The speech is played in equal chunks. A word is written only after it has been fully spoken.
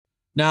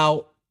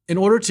Now, in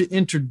order to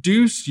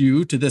introduce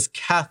you to this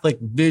Catholic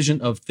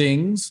vision of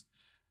things,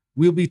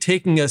 we'll be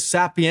taking a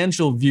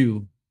sapiential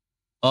view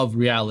of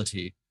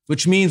reality,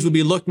 which means we'll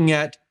be looking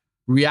at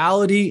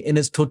reality in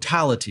its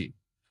totality,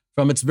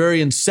 from its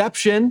very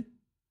inception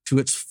to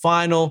its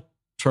final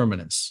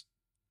terminus.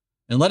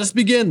 And let us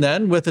begin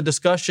then with a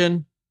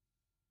discussion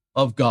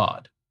of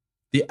God,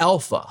 the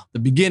Alpha, the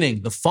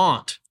beginning, the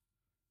font,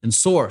 and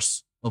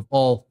source of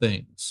all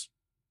things.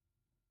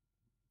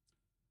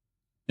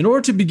 In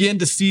order to begin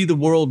to see the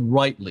world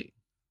rightly,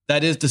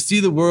 that is, to see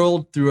the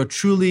world through a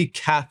truly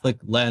Catholic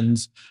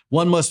lens,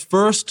 one must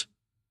first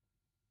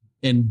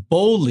and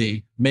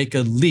boldly make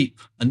a leap,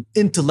 an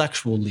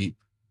intellectual leap.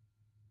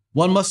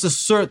 One must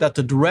assert that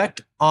the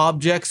direct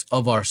objects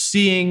of our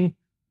seeing,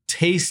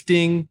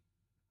 tasting,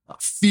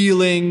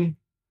 feeling,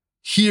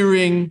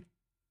 hearing,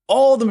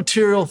 all the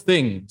material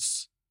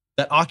things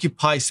that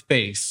occupy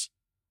space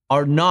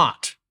are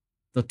not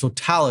the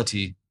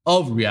totality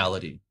of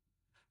reality.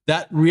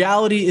 That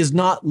reality is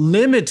not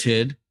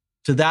limited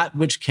to that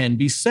which can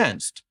be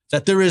sensed,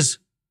 that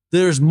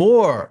there's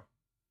more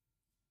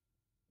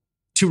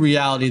to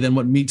reality than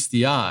what meets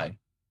the eye.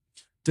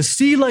 To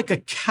see like a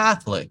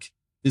Catholic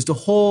is to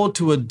hold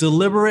to a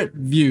deliberate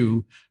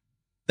view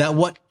that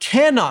what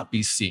cannot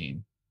be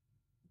seen,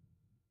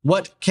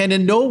 what can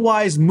in no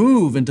wise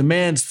move into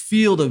man's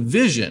field of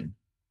vision,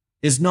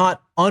 is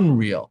not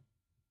unreal.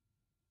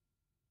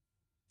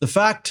 The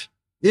fact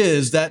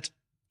is that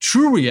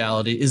true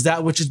reality is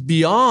that which is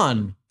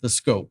beyond the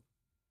scope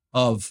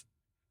of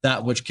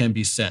that which can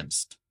be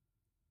sensed.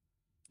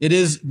 It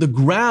is the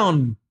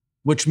ground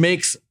which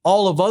makes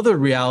all of other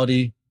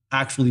reality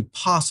actually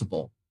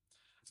possible.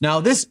 Now,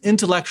 this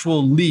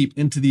intellectual leap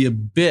into the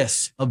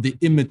abyss of the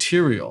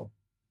immaterial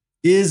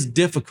is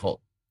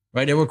difficult,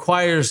 right? It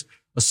requires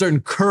a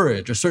certain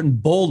courage, a certain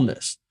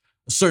boldness,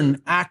 a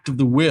certain act of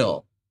the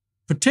will,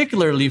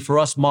 particularly for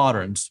us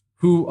moderns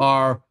who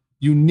are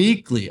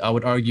uniquely, I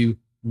would argue,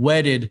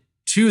 wedded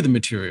to the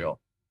material,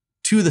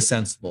 to the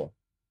sensible.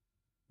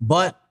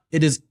 But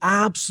it is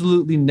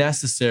absolutely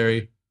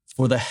necessary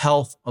for the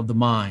health of the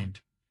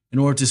mind in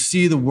order to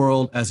see the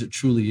world as it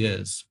truly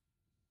is.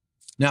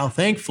 Now,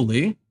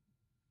 thankfully,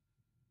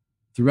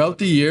 throughout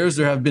the years,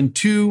 there have been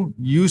two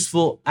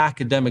useful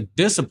academic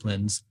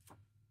disciplines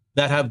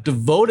that have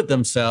devoted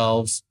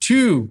themselves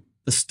to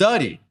the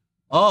study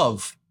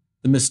of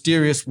the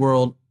mysterious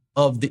world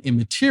of the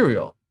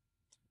immaterial,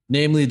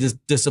 namely the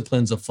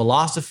disciplines of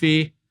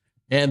philosophy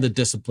and the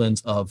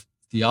disciplines of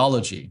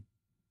theology.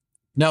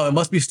 Now, it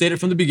must be stated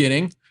from the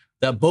beginning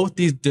that both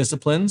these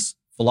disciplines,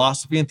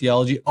 philosophy and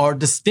theology, are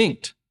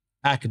distinct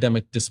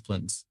academic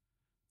disciplines.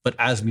 But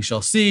as we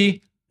shall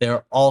see, they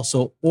are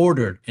also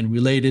ordered and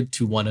related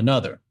to one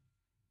another.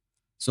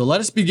 So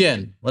let us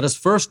begin. Let us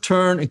first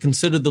turn and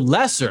consider the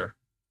lesser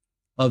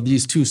of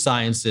these two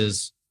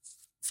sciences,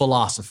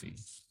 philosophy.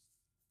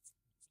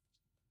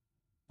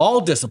 All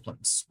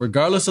disciplines,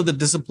 regardless of the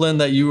discipline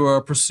that you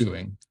are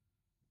pursuing,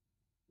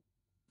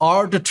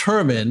 are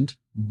determined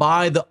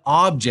by the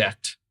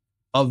object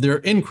of their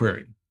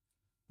inquiry.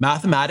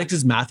 Mathematics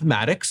is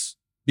mathematics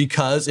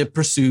because it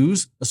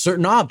pursues a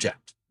certain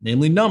object,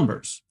 namely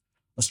numbers.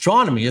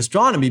 Astronomy is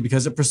astronomy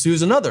because it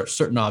pursues another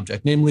certain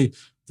object, namely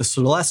the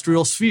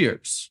celestial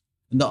spheres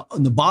and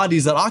the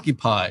bodies that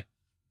occupy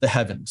the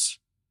heavens.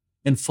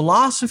 And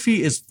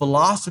philosophy is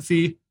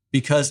philosophy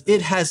because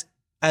it has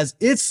as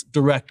its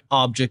direct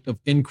object of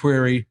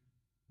inquiry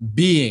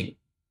being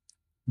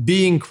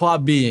qua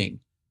being,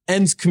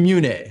 ens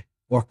commune,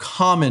 or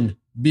common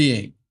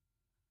being.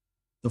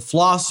 The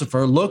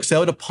philosopher looks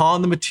out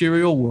upon the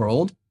material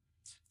world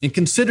and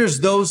considers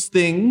those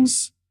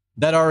things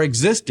that are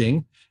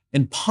existing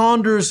and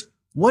ponders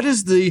what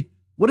is the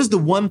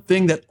one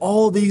thing that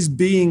all these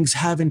beings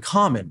have in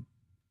common.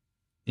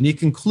 And he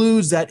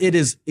concludes that it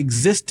is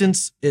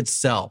existence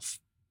itself,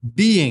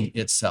 being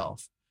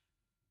itself.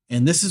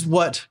 And this is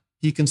what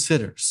he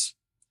considers.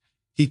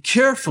 He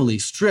carefully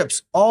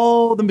strips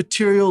all the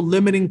material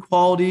limiting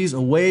qualities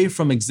away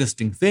from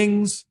existing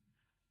things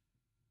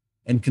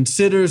and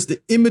considers the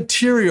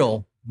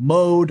immaterial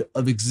mode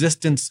of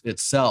existence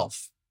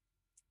itself.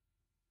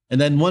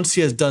 And then once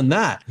he has done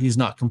that, he's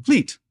not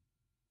complete.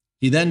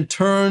 He then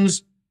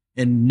turns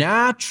and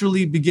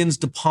naturally begins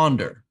to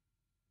ponder,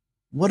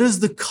 what is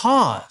the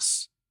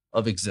cause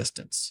of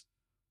existence?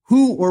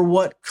 Who or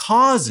what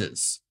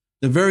causes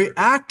the very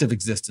act of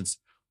existence?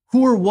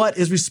 Who or what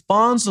is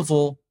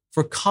responsible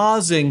for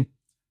causing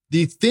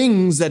the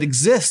things that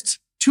exist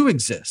to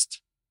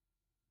exist?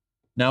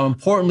 Now,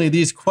 importantly,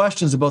 these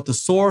questions about the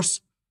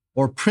source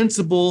or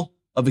principle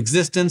of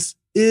existence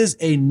is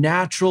a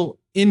natural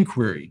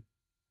inquiry,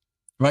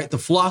 right? The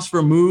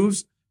philosopher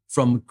moves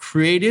from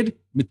created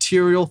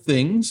material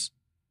things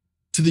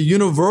to the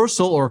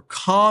universal or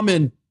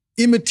common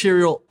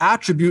immaterial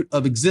attribute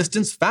of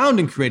existence found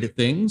in created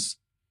things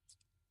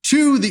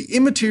to the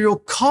immaterial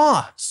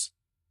cause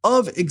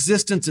of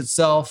existence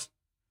itself,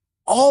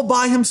 all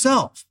by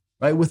himself,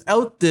 right?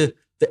 Without the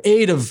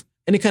aid of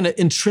any kind of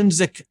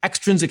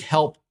extrinsic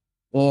help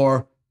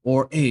or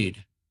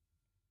aid.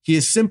 he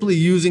is simply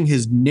using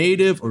his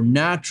native or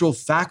natural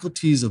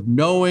faculties of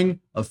knowing,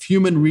 of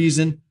human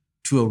reason,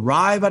 to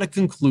arrive at a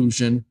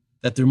conclusion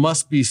that there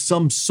must be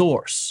some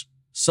source,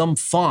 some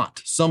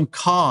font, some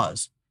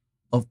cause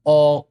of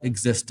all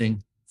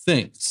existing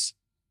things.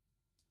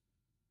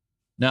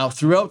 Now,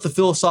 throughout the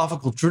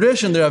philosophical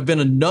tradition, there have been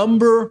a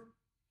number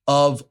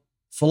of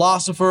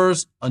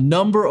philosophers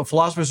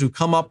who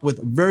come up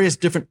with various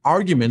different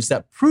arguments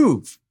that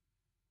prove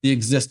the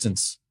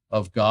existence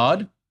of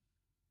God.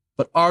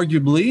 But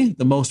arguably,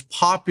 the most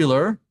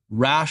popular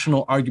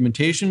rational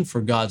argumentation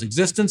for God's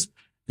existence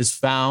is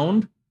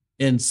found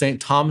in St.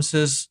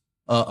 Thomas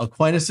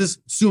Aquinas'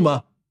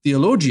 Summa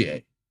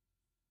Theologiae.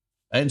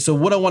 And so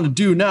what I want to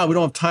do now, we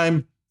don't have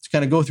time to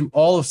kind of go through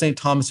all of St.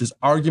 Thomas's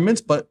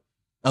arguments, but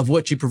of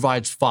which he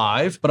provides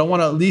 5, but I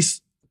want to at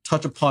least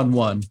touch upon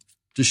one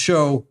to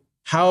show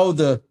how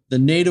the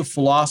native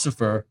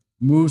philosopher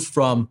moves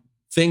from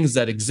things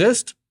that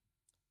exist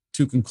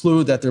to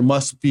conclude that there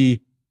must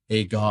be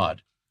a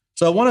God.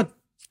 So I want to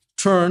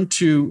turn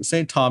to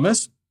St.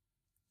 Thomas,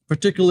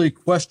 particularly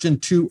question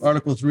 2,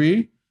 article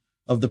 3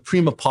 of the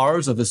prima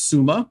pars of his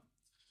Summa.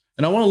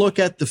 And I want to look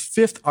at the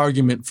 5th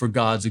argument for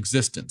God's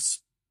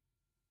existence,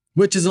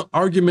 which is an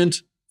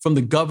argument from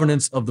the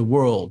governance of the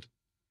world.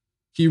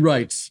 He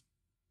writes,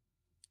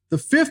 the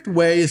 5th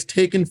way is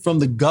taken from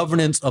the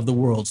governance of the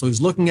world. So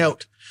he's looking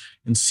out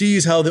and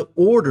sees how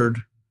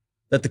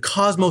that the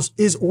cosmos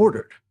is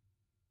ordered,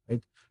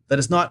 right? That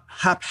it's not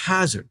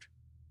haphazard.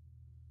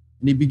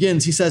 And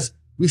he says,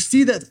 we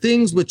see that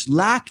things which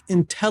lack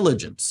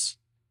intelligence,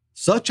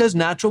 such as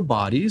natural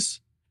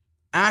bodies,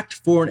 act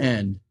for an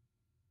end.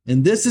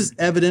 And this is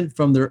evident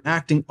from their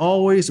acting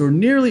always or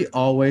nearly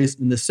always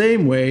in the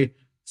same way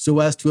so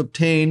as to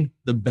obtain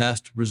the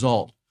best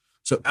result.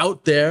 So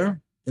out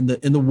there in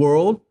the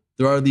world,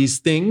 there are these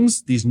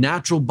things, these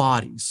natural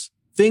bodies,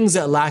 things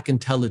that lack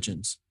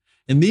intelligence.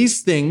 And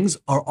these things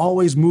are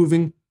always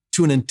moving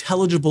to an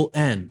intelligible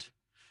end.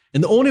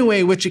 And the only way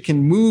in which it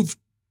can move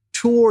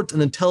towards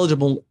an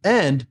intelligible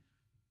end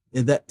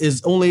that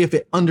is only if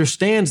it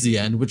understands the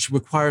end, which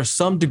requires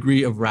some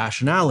degree of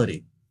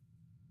rationality.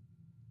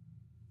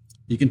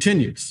 He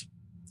continues,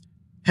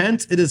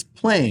 hence it is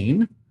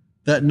plain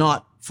that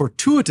not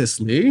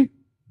fortuitously,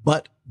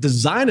 but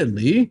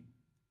designedly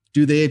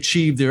do they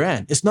achieve their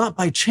end. It's not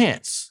by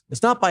chance.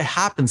 It's not by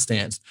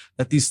happenstance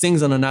that these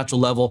things on a natural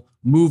level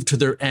move to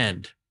their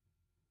end.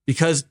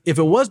 Because if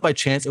it was by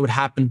chance, it would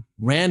happen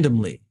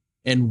randomly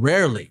and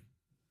rarely.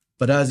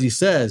 But as he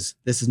says,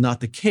 this is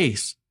not the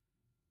case.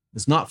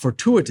 It's not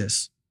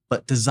fortuitous,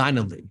 but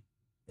designedly.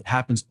 It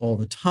happens all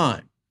the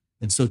time.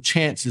 And so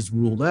chance is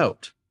ruled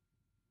out.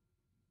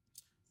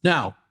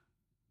 Now,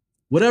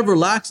 whatever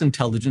lacks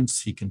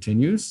intelligence, he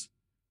continues,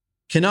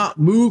 cannot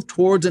move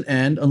towards an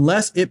end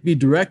unless it be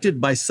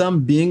directed by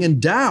some being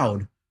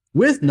endowed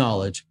with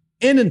knowledge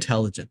and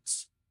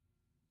intelligence,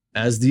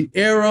 as the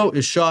arrow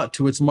is shot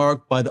to its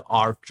mark by the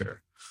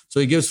archer. So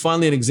he gives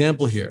finally an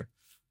example here.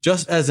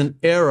 Just as an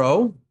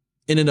arrow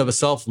in and of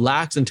itself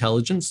lacks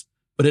intelligence,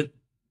 but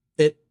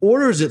it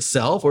orders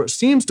itself, or it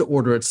seems to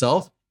order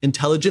itself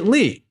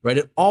intelligently, right?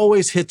 It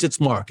always hits its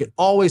mark. It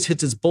always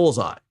hits its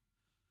bullseye.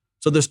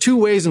 So there's 2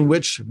 ways in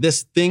which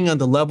this thing on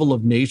the level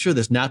of nature,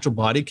 this natural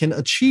body, can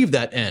achieve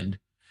that end.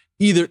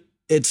 Either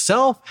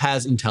itself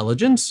has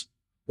intelligence,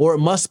 or it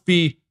must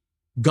be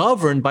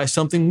governed by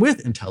something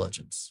with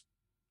intelligence.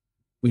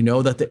 We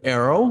know that the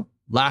arrow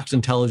lacks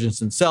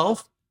intelligence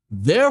itself.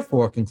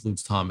 Therefore,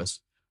 concludes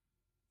Thomas,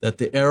 that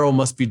the arrow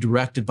must be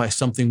directed by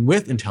something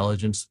with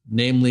intelligence,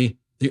 namely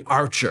the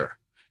archer.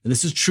 And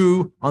this is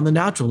true on the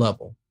natural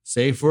level.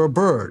 Say for a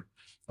bird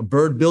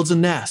builds a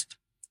nest,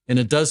 and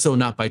it does so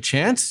not by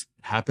chance.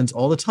 It happens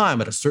all the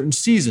time at a certain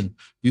season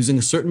using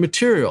a certain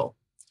material.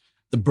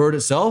 The bird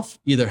itself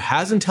either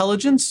has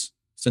intelligence,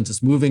 since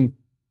it's moving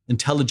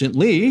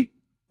intelligently,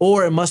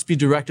 or it must be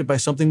directed by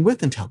something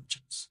with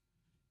intelligence.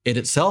 It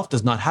itself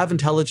does not have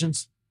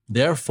intelligence.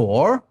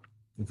 Therefore,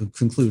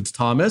 concludes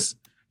Thomas,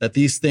 that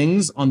these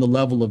things on the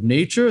level of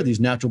nature, these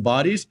natural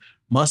bodies,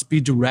 must be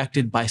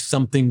directed by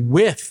something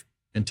with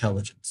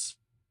intelligence.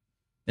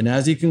 And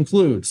as he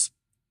concludes,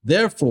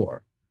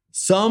 therefore,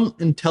 some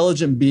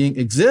intelligent being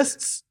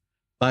exists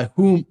by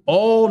whom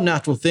all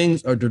natural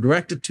things are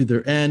directed to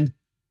their end,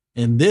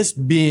 and this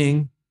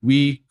being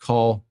we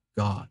call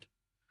God.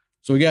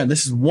 So again,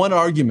 this is one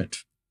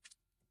argument,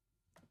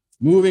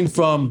 moving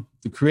from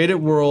the created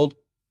world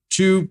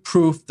to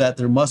proof that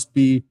there must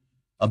be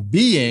a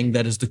being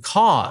that is the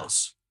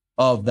cause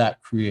of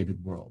that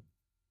created world.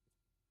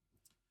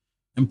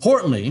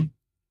 Importantly,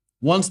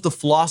 once the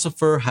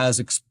philosopher has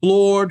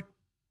explored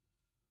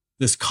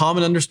this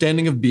common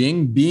understanding of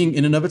being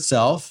in and of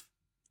itself,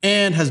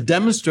 and has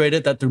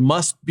demonstrated that there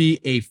must be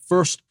a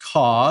first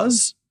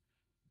cause,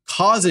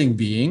 causing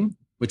being,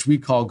 which we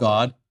call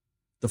God,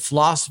 the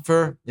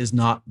philosopher is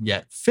not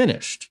yet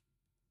finished.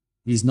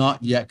 He's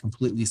not yet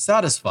completely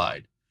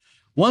satisfied.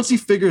 Once he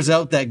figures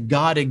out that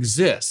God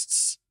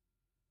exists,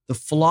 the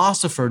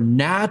philosopher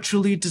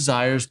naturally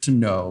desires to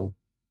know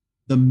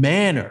the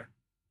manner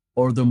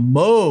or the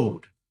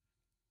mode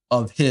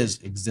of his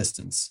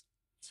existence.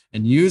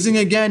 And using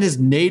again his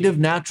native,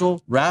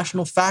 natural,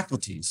 rational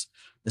faculties,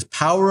 his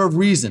power of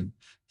reason,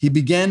 he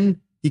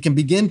can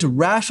begin to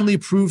rationally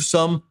prove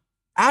some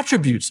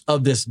attributes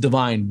of this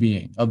divine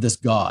being, of this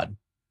God.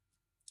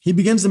 He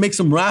begins to make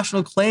some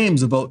rational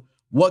claims about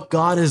what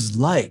God is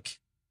like.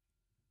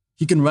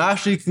 He can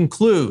rationally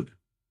conclude,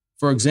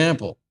 for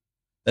example,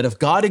 that if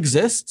God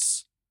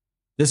exists,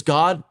 this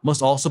God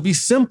must also be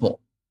simple.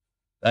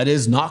 That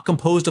is, not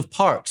composed of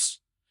parts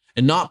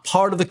and not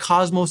part of the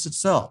cosmos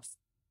itself.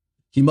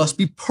 He must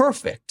be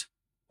perfect,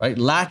 right?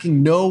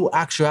 Lacking no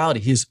actuality.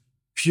 He is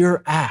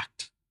pure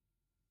act.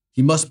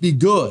 He must be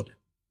good.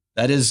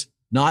 That is,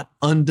 not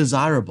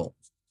undesirable.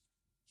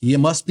 He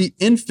must be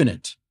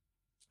infinite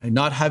and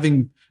not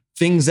having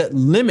things that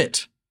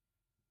limit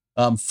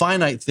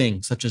finite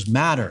things such as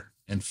matter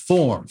and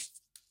form.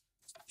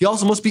 He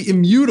also must be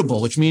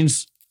immutable, which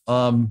means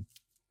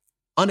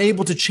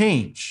unable to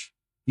change.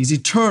 He's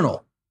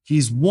eternal.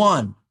 He's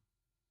one,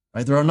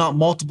 right? There are not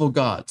multiple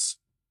gods.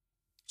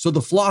 So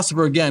the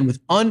philosopher, again,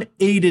 with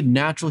unaided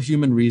natural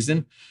human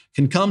reason,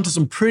 can come to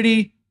some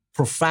pretty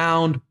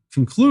profound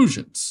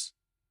conclusions.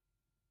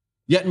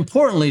 Yet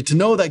importantly, to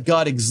know that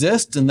God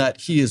exists and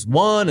that he is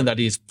one and that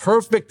he is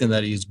perfect and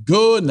that he is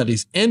good and that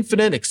he's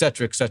infinite,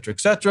 etc., etc.,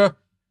 etc.,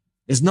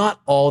 is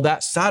not all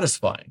that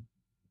satisfying.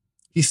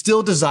 He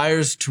still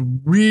desires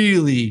to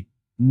really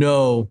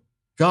know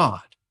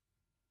God.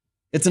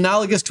 It's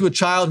analogous to a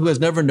child who has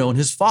never known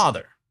his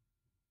father,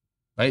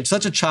 right?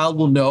 Such a child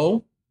will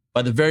know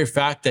by the very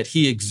fact that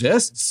he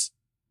exists,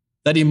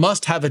 that he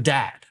must have a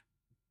dad,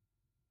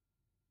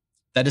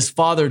 that his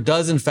father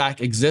does in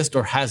fact exist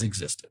or has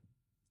existed.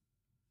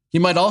 He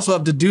might also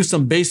have to do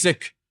some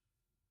basic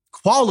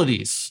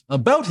qualities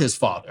about his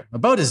father,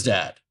 about his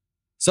dad,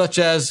 such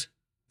as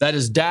that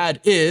his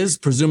dad is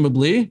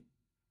presumably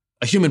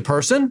a human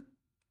person,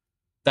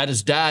 that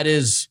his dad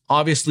is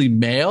obviously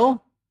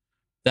male,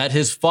 that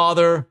his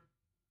father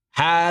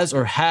has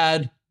or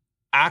had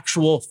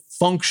actual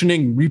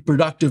functioning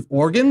reproductive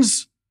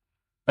organs,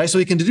 right? So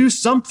he can do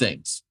some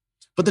things.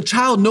 But the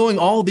child knowing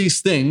all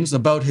these things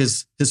about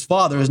his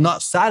father is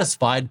not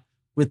satisfied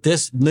with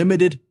this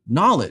limited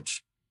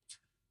knowledge.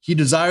 He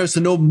desires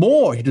to know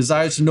more. He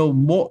desires to know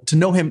more, to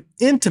know him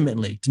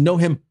intimately, to know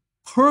him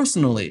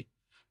personally.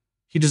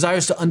 He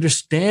desires to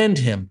understand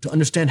him, to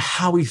understand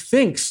how he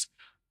thinks,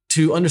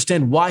 to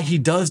understand why he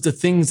does the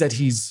things that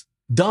he's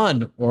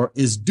done or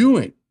is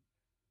doing.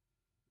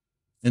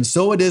 And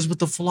so it is with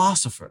the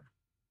philosopher.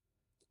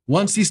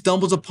 Once he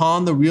stumbles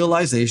upon the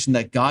realization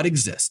that God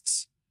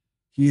exists,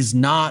 he is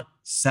not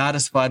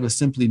satisfied with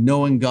simply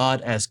knowing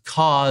God as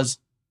cause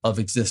of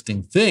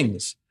existing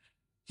things.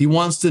 He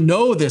wants to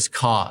know this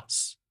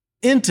cause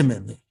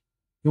intimately.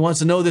 He wants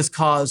to know this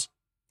cause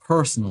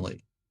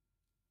personally.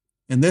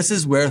 And this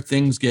is where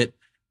things get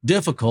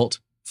difficult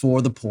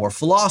for the poor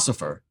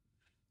philosopher.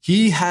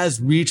 He has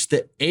reached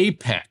the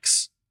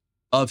apex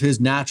of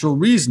his natural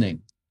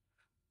reasoning.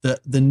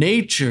 The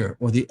nature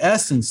or the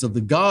essence of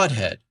the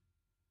Godhead,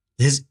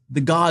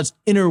 the God's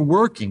inner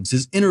workings,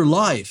 his inner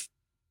life,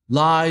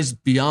 lies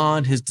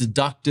beyond his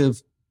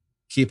deductive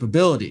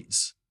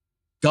capabilities.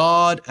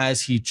 God,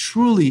 as he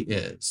truly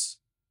is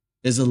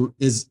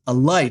a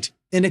light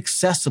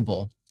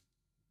inaccessible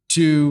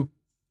to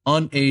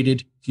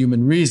unaided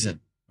human reason,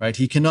 right?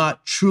 He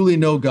cannot truly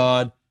know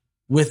God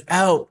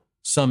without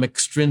some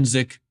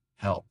extrinsic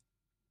help.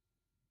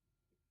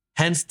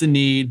 Hence the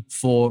need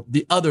for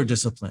the other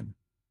discipline,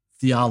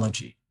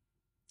 theology,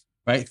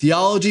 right?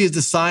 Theology is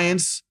the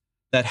science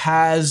that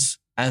has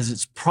as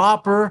its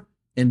proper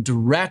and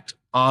direct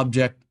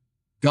object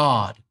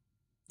God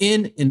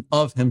in and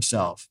of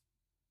himself.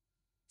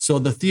 So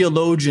the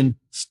theologian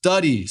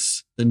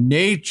studies the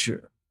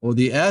nature or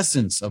the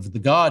essence of the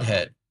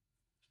Godhead.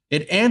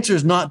 It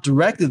answers not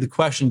directly the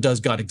question, does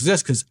God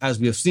exist? Because as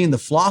we have seen, the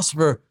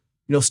philosopher,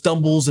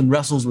 stumbles and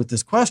wrestles with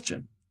this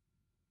question,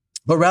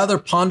 but rather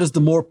ponders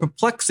the more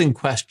perplexing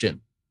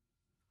question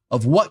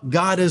of what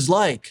God is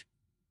like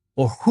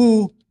or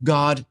who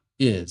God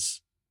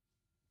is.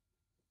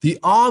 The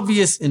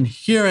obvious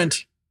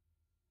inherent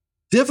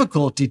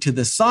difficulty to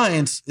this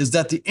science is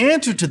that the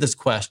answer to this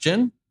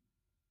question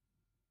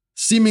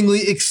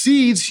seemingly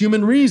exceeds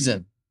human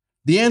reason.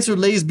 The answer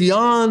lays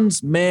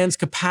beyond man's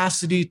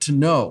capacity to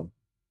know.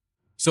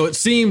 So it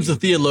seems the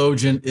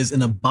theologian is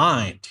in a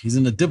bind. He's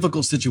in a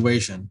difficult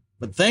situation.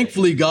 But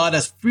thankfully, God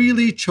has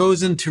freely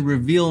chosen to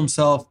reveal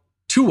himself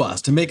to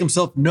us, to make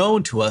himself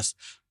known to us,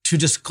 to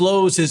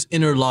disclose his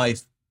inner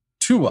life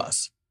to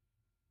us.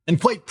 And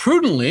quite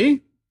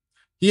prudently,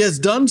 he has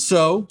done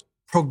so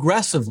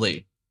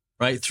progressively,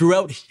 right,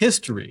 throughout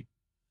history.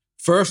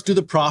 First through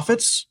the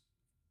prophets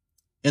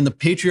and the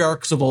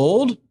patriarchs of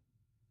old,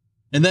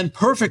 and then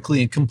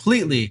perfectly and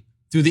completely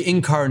through the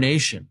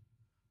incarnation.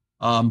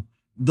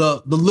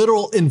 The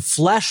literal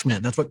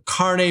enfleshment, that's what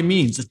carne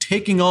means, the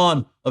taking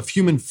on of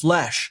human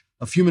flesh,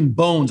 of human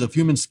bones, of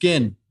human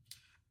skin.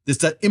 It's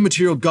that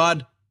immaterial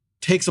God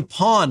takes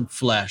upon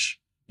flesh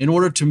in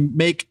order to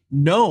make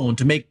known,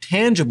 to make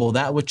tangible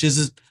that which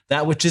is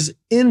that which is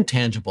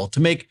intangible, to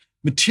make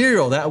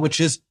material that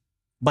which is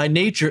by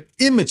nature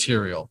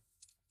immaterial.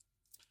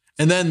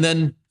 And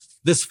then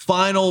this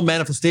final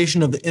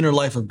manifestation of the inner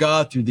life of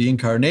God through the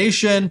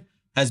incarnation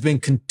has been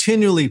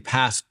continually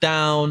passed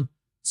down,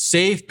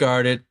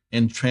 safeguarded,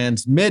 and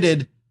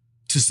transmitted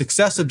to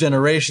successive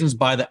generations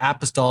by the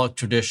apostolic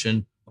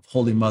tradition of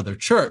Holy Mother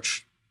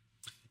Church.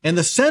 And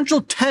the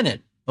central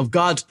tenet of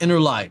God's inner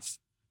life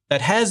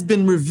that has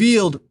been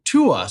revealed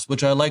to us,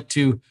 which I'd like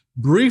to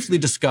briefly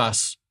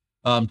discuss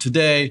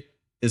today,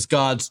 is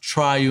God's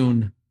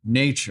triune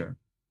nature.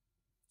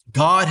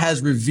 God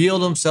has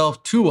revealed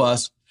himself to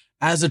us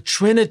as a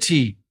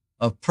trinity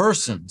of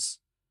persons,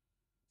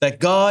 that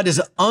God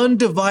is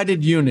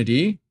undivided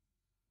unity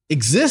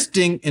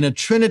existing in a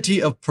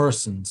trinity of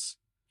persons.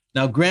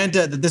 Now,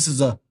 granted that this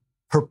is a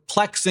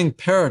perplexing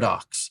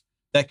paradox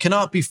that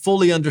cannot be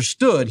fully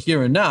understood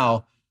here and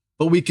now,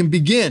 but we can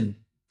begin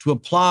to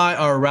apply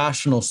our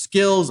rational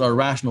skills, our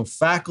rational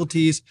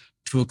faculties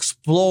to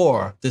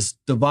explore this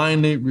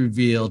divinely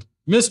revealed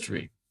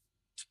mystery.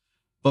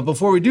 But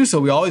before we do so,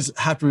 we always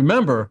have to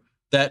remember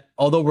that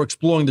although we're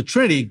exploring the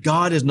Trinity,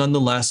 God is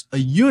nonetheless a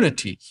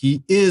unity.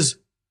 He is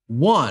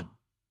one,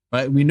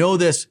 right? We know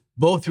this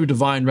both through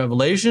divine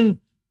revelation,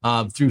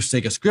 through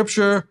sacred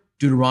scripture.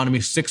 Deuteronomy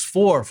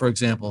 6:4, for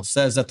example,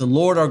 says that the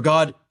Lord our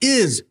God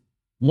is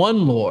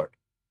one Lord.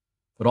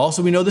 But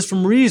also we know this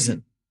from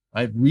reason,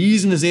 right?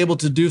 Reason is able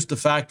to deduce the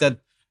fact that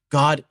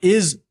God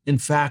is, in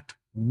fact,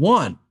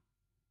 one.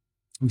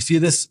 We see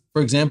this,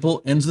 for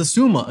example, in the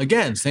Summa.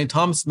 Again, St.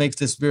 Thomas makes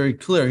this very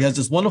clear. He has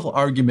this wonderful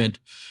argument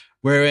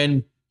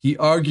wherein he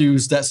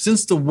argues that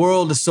since the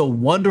world is so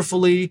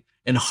wonderfully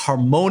and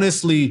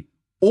harmoniously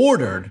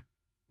ordered,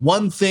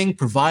 one thing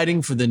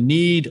providing for the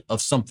need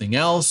of something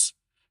else,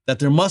 that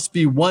there must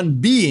be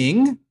one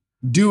being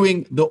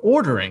doing the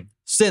ordering,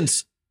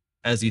 since,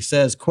 as he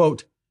says,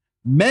 quote,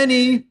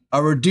 many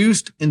are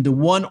reduced into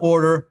one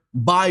order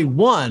by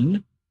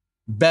one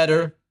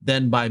better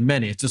than by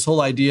many. It's this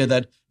whole idea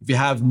that if you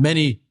have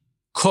many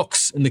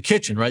cooks in the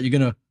kitchen, right, you're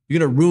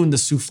gonna ruin the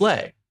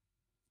souffle.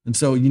 And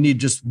so you need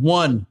just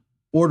one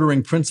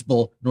ordering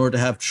principle in order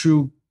to have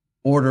true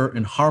order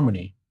and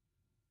harmony.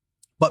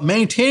 But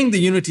maintaining the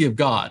unity of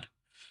God,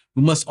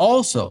 we must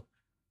also,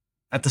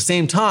 at the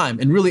same time,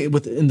 and really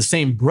within the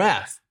same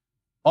breath,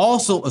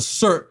 also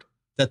assert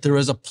that there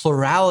is a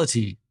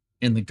plurality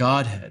in the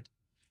Godhead.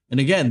 And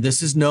again,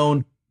 this is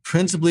known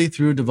principally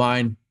through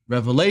divine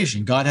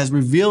revelation. God has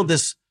revealed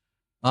this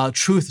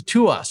truth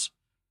to us.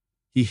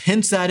 He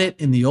hints at it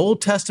in the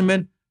Old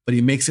Testament, but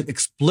he makes it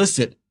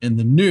explicit in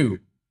the New.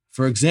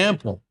 For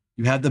example,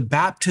 you have the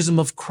baptism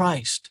of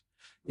Christ,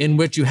 in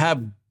which you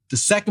have the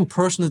second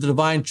person of the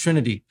divine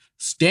Trinity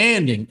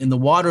standing in the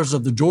waters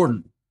of the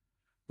Jordan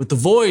with the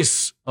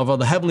voice of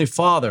the Heavenly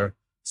Father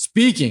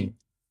speaking,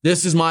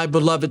 "This is my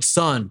beloved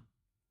Son,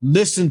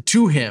 listen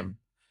to him."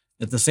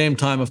 At the same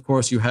time, of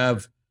course, you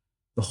have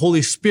the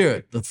Holy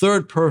Spirit, the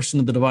third person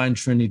of the divine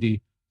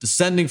Trinity,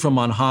 descending from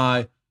on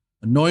high,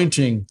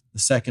 anointing the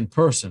second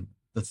person,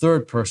 the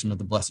third person of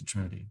the Blessed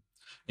Trinity.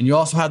 And you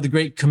also have the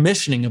great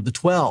commissioning of the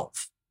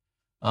 12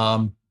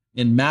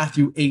 in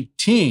Matthew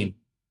 18,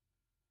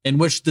 in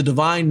which the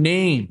divine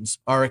names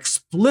are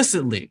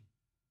explicitly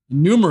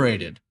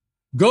enumerated.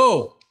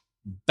 Go,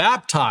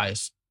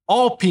 baptize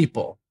all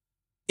people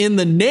in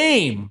the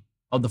name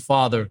of the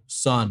Father,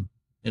 Son,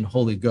 and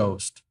Holy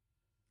Ghost.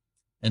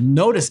 And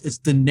notice it's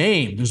the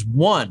name. There's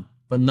one,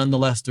 but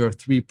nonetheless, there are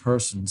three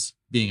persons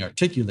being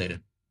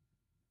articulated.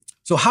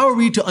 So how are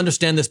we to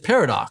understand this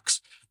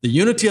paradox, the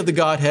unity of the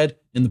Godhead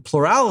and the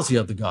plurality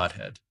of the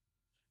Godhead?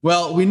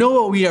 Well, we know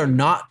what we are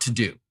not to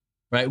do,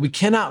 right? We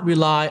cannot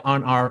rely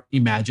on our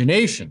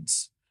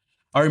imaginations.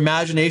 Our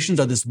imaginations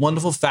are this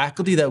wonderful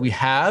faculty that we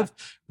have,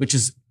 which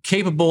is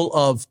capable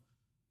of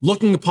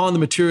looking upon the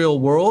material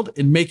world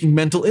and making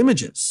mental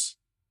images.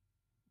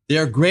 They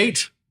are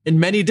great in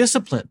many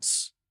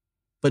disciplines,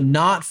 but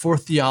not for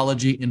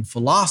theology and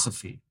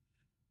philosophy.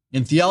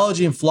 In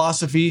theology and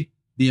philosophy,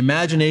 the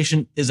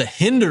imagination is a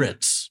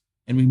hindrance,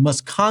 and we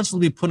must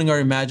constantly be putting our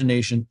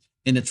imagination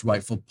in its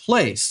rightful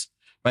place,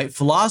 right?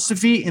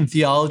 Philosophy and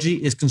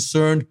theology is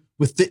concerned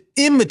with the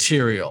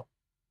immaterial.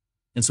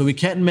 And so we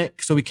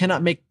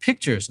cannot make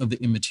pictures of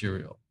the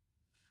immaterial.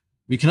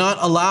 We cannot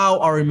allow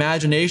our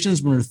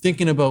imaginations, when we're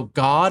thinking about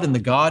God and the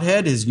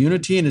Godhead, his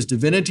unity and his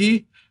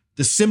divinity,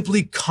 to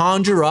simply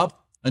conjure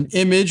up an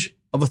image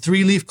of a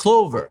three-leaf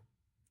clover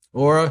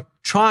or a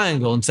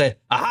triangle and say,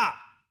 aha,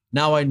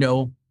 now I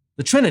know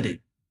the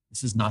Trinity.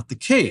 This is not the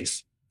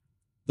case.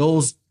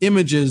 Those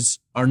images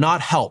are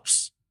not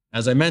helps.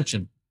 As I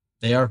mentioned,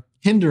 they are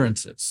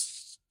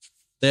hindrances.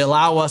 They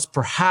allow us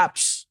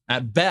perhaps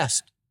at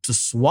best to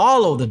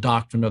swallow the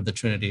doctrine of the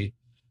Trinity,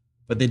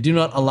 but they do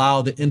not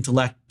allow the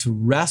intellect to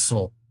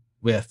wrestle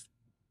with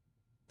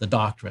the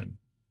doctrine.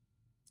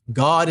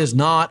 God is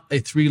not a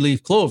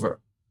three-leaf clover.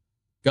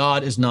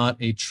 God is not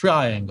a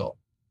triangle.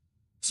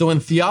 So in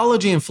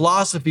theology and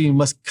philosophy, we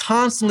must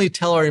constantly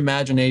tell our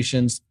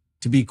imaginations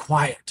to be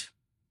quiet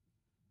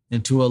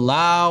and to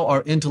allow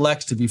our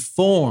intellects to be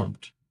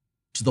formed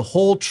to to the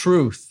whole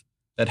truth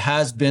that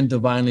has been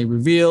divinely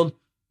revealed,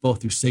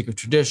 both through sacred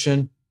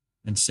tradition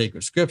and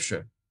sacred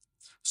scripture.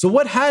 So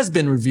what has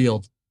been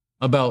revealed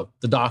about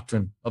the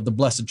doctrine of the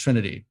Blessed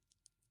Trinity?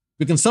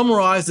 We can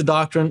summarize the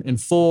doctrine in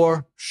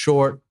 4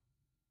 short,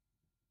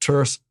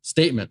 terse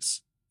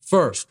statements.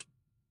 First,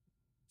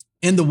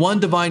 in the one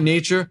divine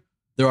nature,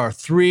 there are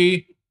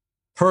 3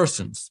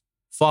 persons,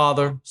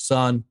 Father,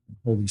 Son, and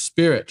Holy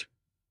Spirit.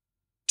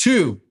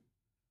 2,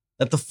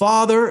 that the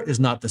Father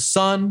is not the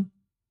Son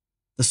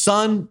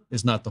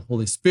is not the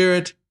Holy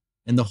Spirit,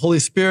 and the Holy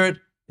Spirit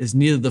is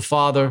neither the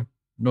Father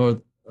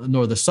nor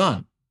the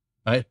Son,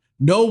 right?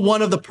 No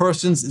one of the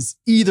persons is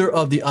either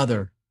of the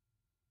other.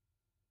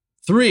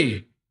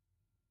 3,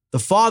 the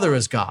Father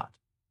is God,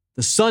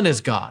 the Son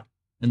is God,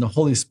 and the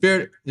Holy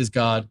Spirit is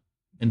God.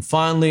 And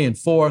finally, and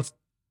fourth,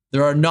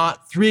 there are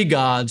not 3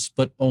 gods,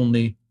 but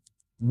only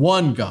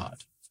one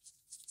God.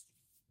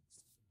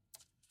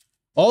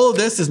 All of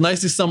this is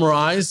nicely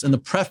summarized in the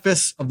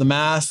preface of the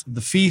Mass of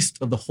the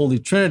Feast of the Holy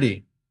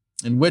Trinity,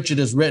 in which it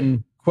is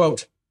written,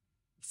 quote,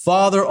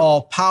 Father,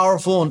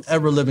 all-powerful and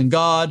ever-living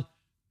God,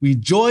 we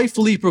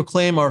joyfully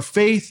proclaim our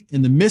faith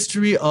in the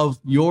mystery of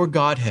your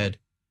Godhead,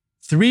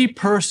 3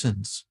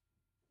 persons,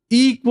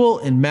 equal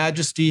in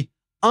majesty,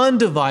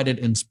 undivided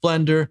in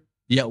splendor,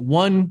 yet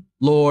one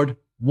Lord,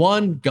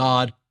 one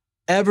God,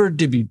 ever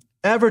to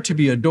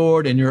be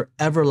adored in your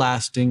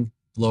everlasting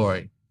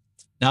glory.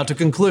 Now to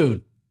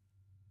conclude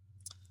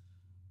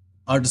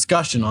our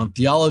discussion on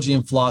theology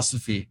and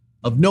philosophy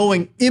of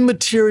knowing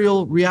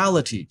immaterial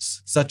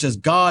realities, such as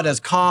God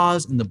as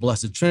cause in the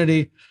Blessed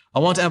Trinity, I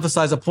want to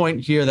emphasize a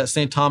point here that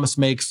St. Thomas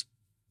makes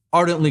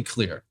ardently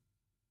clear.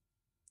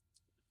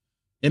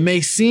 It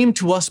may seem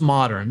to us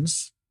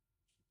moderns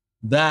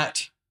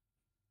that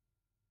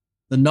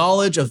the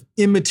knowledge of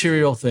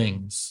immaterial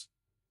things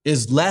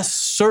is less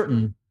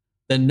certain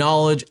than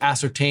knowledge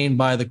ascertained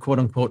by the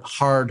quote-unquote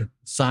hard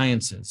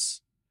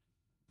sciences.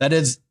 That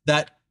is,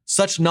 that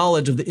such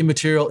knowledge of the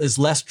immaterial is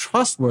less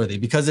trustworthy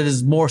because it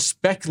is more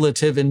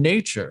speculative in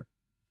nature,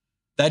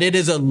 that it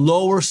is a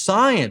lower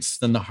science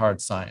than the hard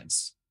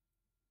science.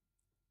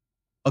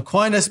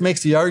 Aquinas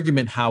makes the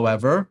argument,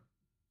 however,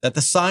 that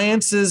the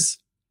sciences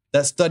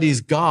that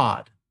studies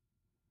God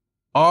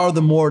are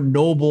the more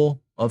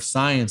noble of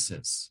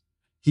sciences.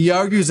 He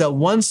argues that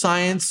one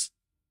science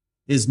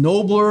is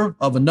nobler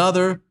of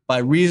another by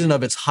reason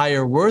of its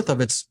higher worth,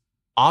 of its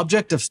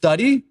object of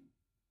study,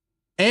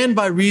 and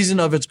by reason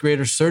of its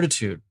greater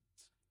certitude.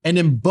 And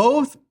in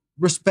both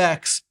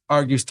respects,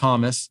 argues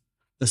Thomas,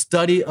 the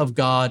study of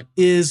God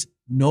is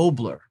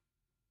nobler.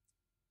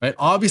 Right?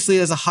 Obviously,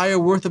 it has a higher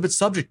worth of its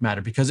subject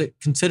matter because it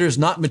considers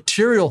not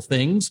material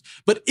things,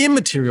 but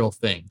immaterial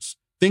things,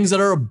 things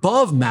that are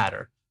above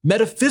matter,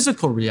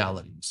 metaphysical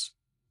realities.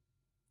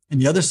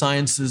 And the other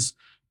sciences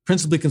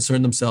principally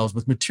concern themselves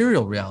with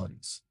material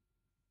realities.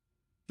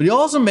 But he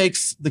also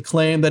makes the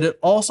claim that it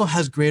also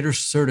has greater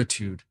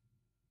certitude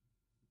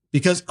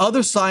because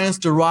other science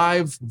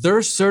derive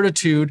their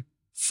certitude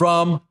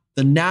from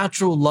the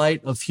natural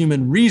light of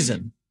human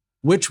reason,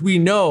 which we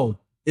know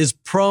is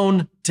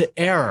prone to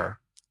error.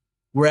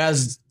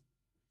 Whereas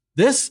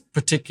this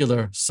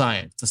particular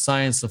science, the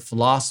science of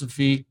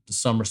philosophy to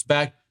some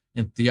respect,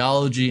 and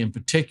theology in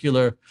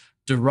particular,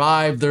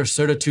 derive their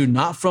certitude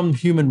not from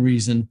human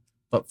reason,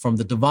 but from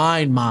the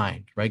divine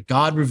mind, right?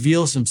 God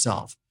reveals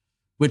himself,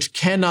 which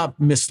cannot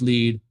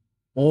mislead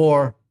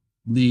or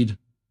lead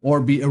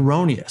or be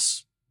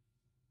erroneous.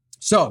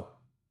 So,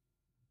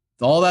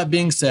 with all that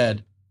being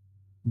said,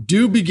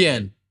 do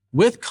begin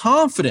with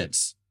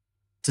confidence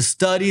to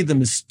study the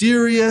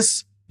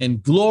mysterious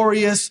and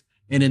glorious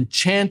and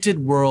enchanted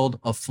world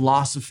of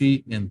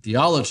philosophy and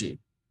theology.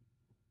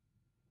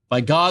 By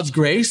God's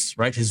grace,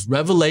 right, his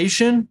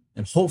revelation,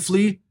 and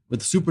hopefully with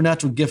the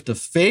supernatural gift of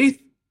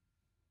faith,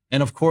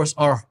 and of course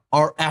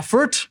our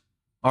effort,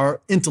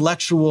 our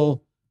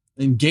intellectual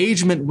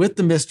engagement with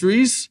the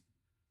mysteries,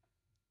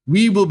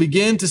 we will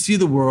begin to see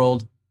the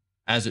world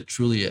as it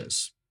truly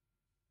is.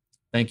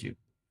 Thank you.